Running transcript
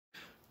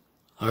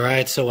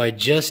Alright, so I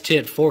just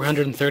hit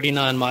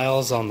 439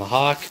 miles on the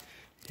Hawk,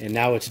 and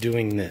now it's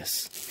doing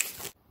this.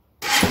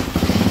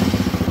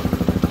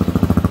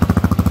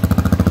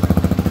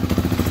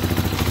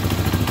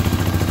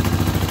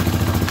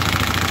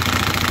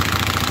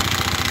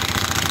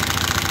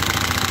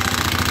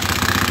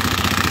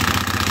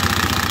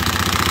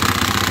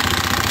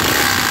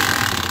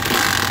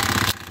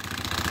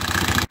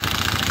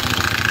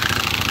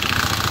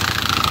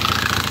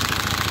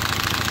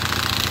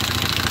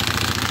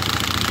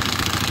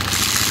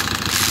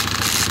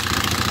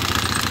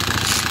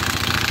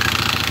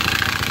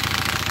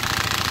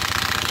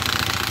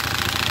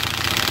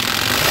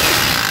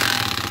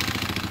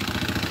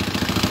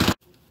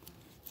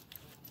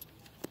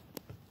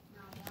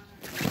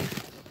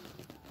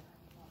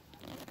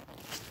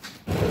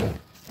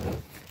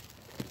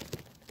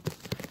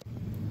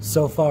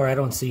 So far, I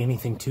don't see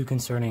anything too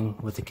concerning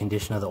with the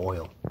condition of the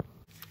oil.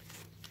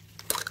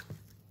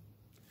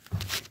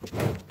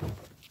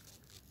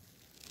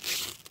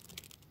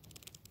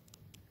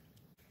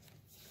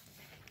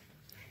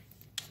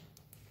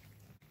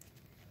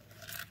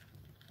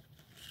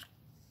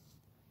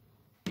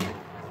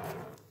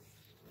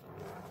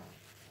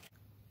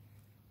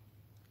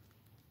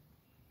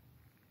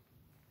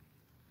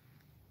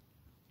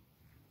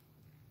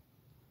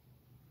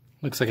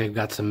 Looks like I've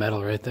got some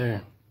metal right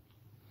there.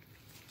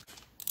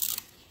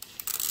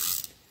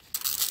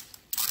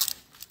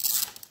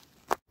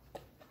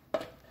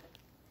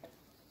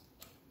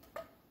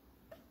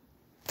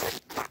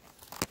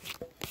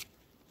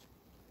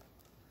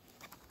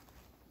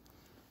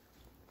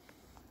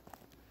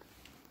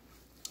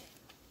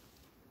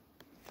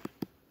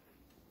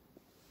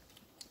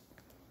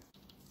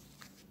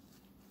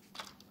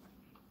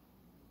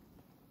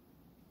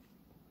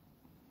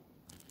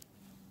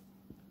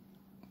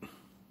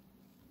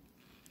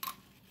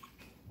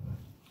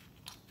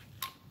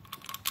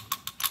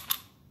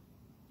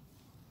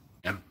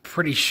 I'm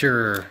pretty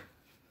sure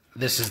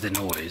this is the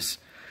noise,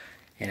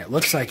 and it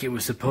looks like it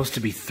was supposed to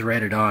be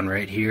threaded on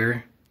right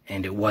here,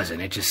 and it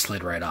wasn't. It just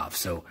slid right off.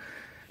 So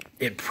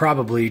it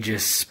probably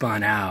just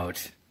spun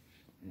out,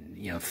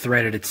 you know,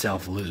 threaded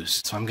itself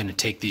loose. So I'm going to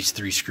take these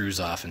 3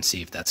 screws off and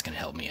see if that's going to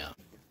help me out.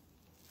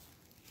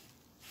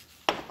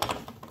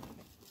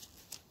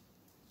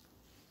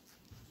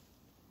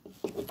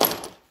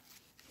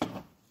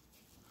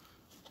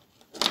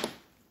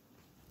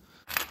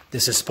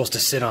 This is supposed to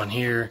sit on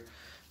here,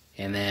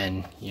 and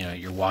then, you know,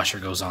 your washer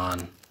goes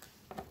on,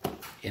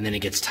 and then it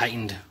gets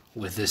tightened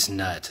with this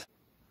nut.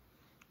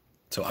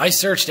 So I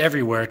searched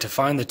everywhere to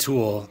find the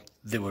tool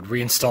that would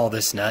reinstall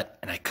this nut,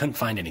 and I couldn't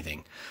find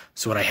anything.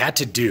 So what I had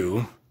to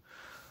do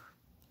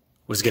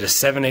was get a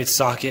 7/8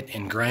 socket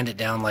and grind it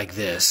down like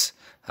this.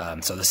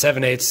 So the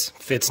 7/8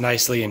 fits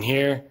nicely in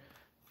here,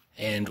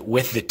 and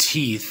with the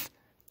teeth,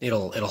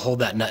 it'll hold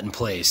that nut in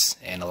place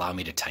and allow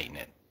me to tighten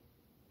it.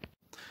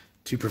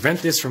 To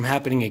prevent this from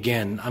happening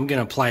again, I'm going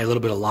to apply a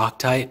little bit of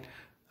Loctite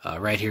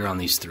right here on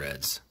these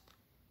threads.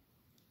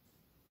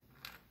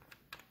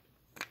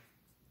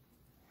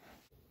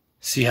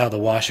 See how the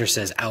washer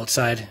says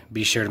outside?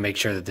 Be sure to make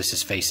sure that this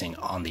is facing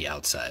on the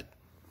outside.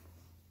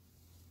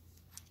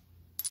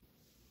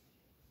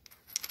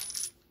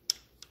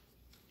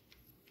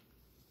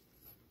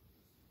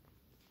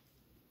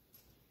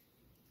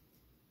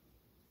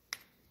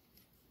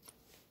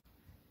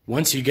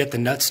 Once you get the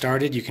nut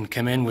started, you can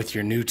come in with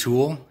your new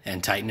tool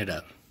and tighten it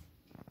up.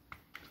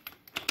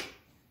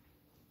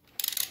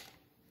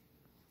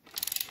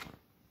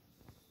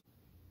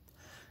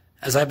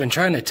 As I've been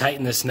trying to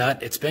tighten this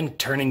nut, it's been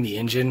turning the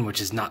engine,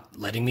 which is not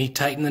letting me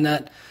tighten the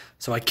nut.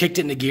 So I kicked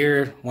it into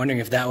gear, wondering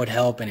if that would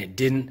help, and it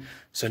didn't.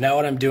 So now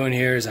what I'm doing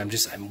here is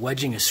I'm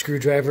wedging a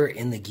screwdriver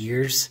in the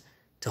gears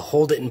to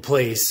hold it in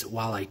place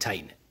while I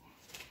tighten it.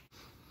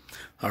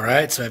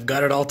 Alright, so I've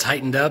got it all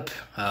tightened up.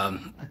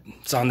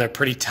 It's on there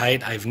pretty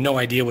tight. I have no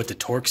idea what the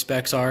torque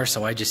specs are,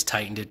 so I just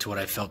tightened it to what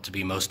I felt to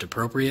be most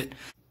appropriate.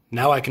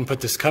 Now I can put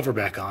this cover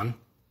back on.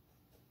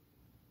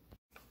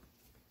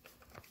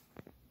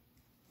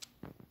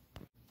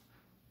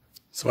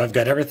 So I've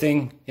got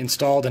everything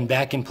installed and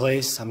back in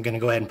place. I'm going to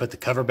go ahead and put the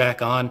cover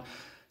back on,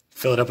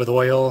 fill it up with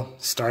oil,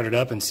 start it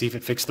up, and see if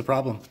it fixed the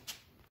problem.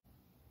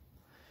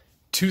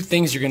 2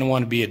 things you're going to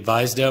want to be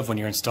advised of when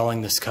you're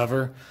installing this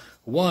cover.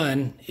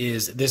 One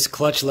is this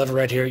clutch lever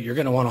right here. You're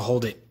going to want to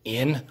hold it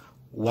in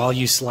while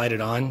you slide it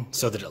on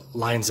so that it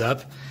lines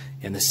up.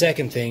 And the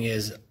second thing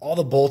is all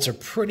the bolts are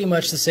pretty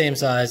much the same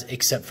size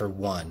except for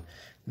one.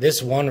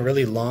 This one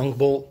really long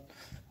bolt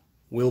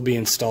will be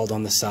installed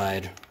on the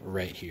side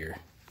right here.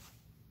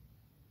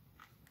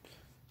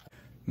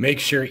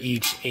 Make sure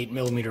each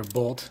 8mm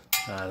bolt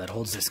that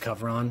holds this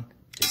cover on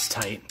is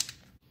tight.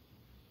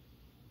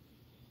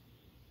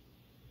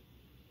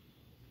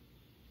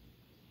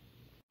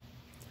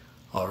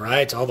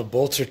 Alright, all the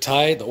bolts are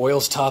tight, the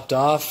oil's topped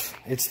off.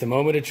 It's the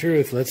moment of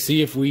truth. Let's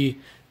see if we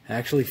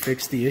actually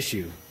fix the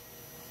issue.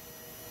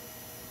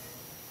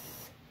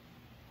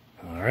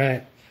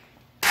 Alright.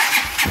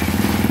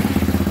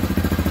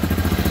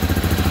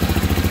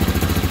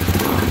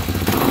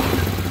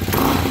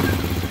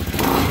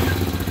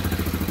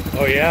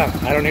 Oh yeah,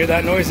 I don't hear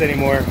that noise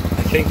anymore.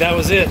 I think that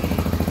was it.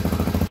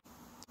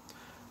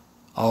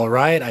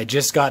 Alright, I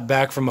just got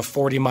back from a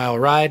 40-mile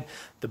ride.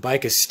 The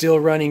bike is still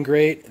running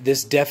great.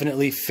 This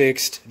definitely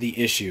fixed the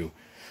issue.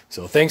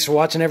 So thanks for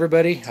watching,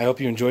 everybody. I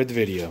hope you enjoyed the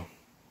video.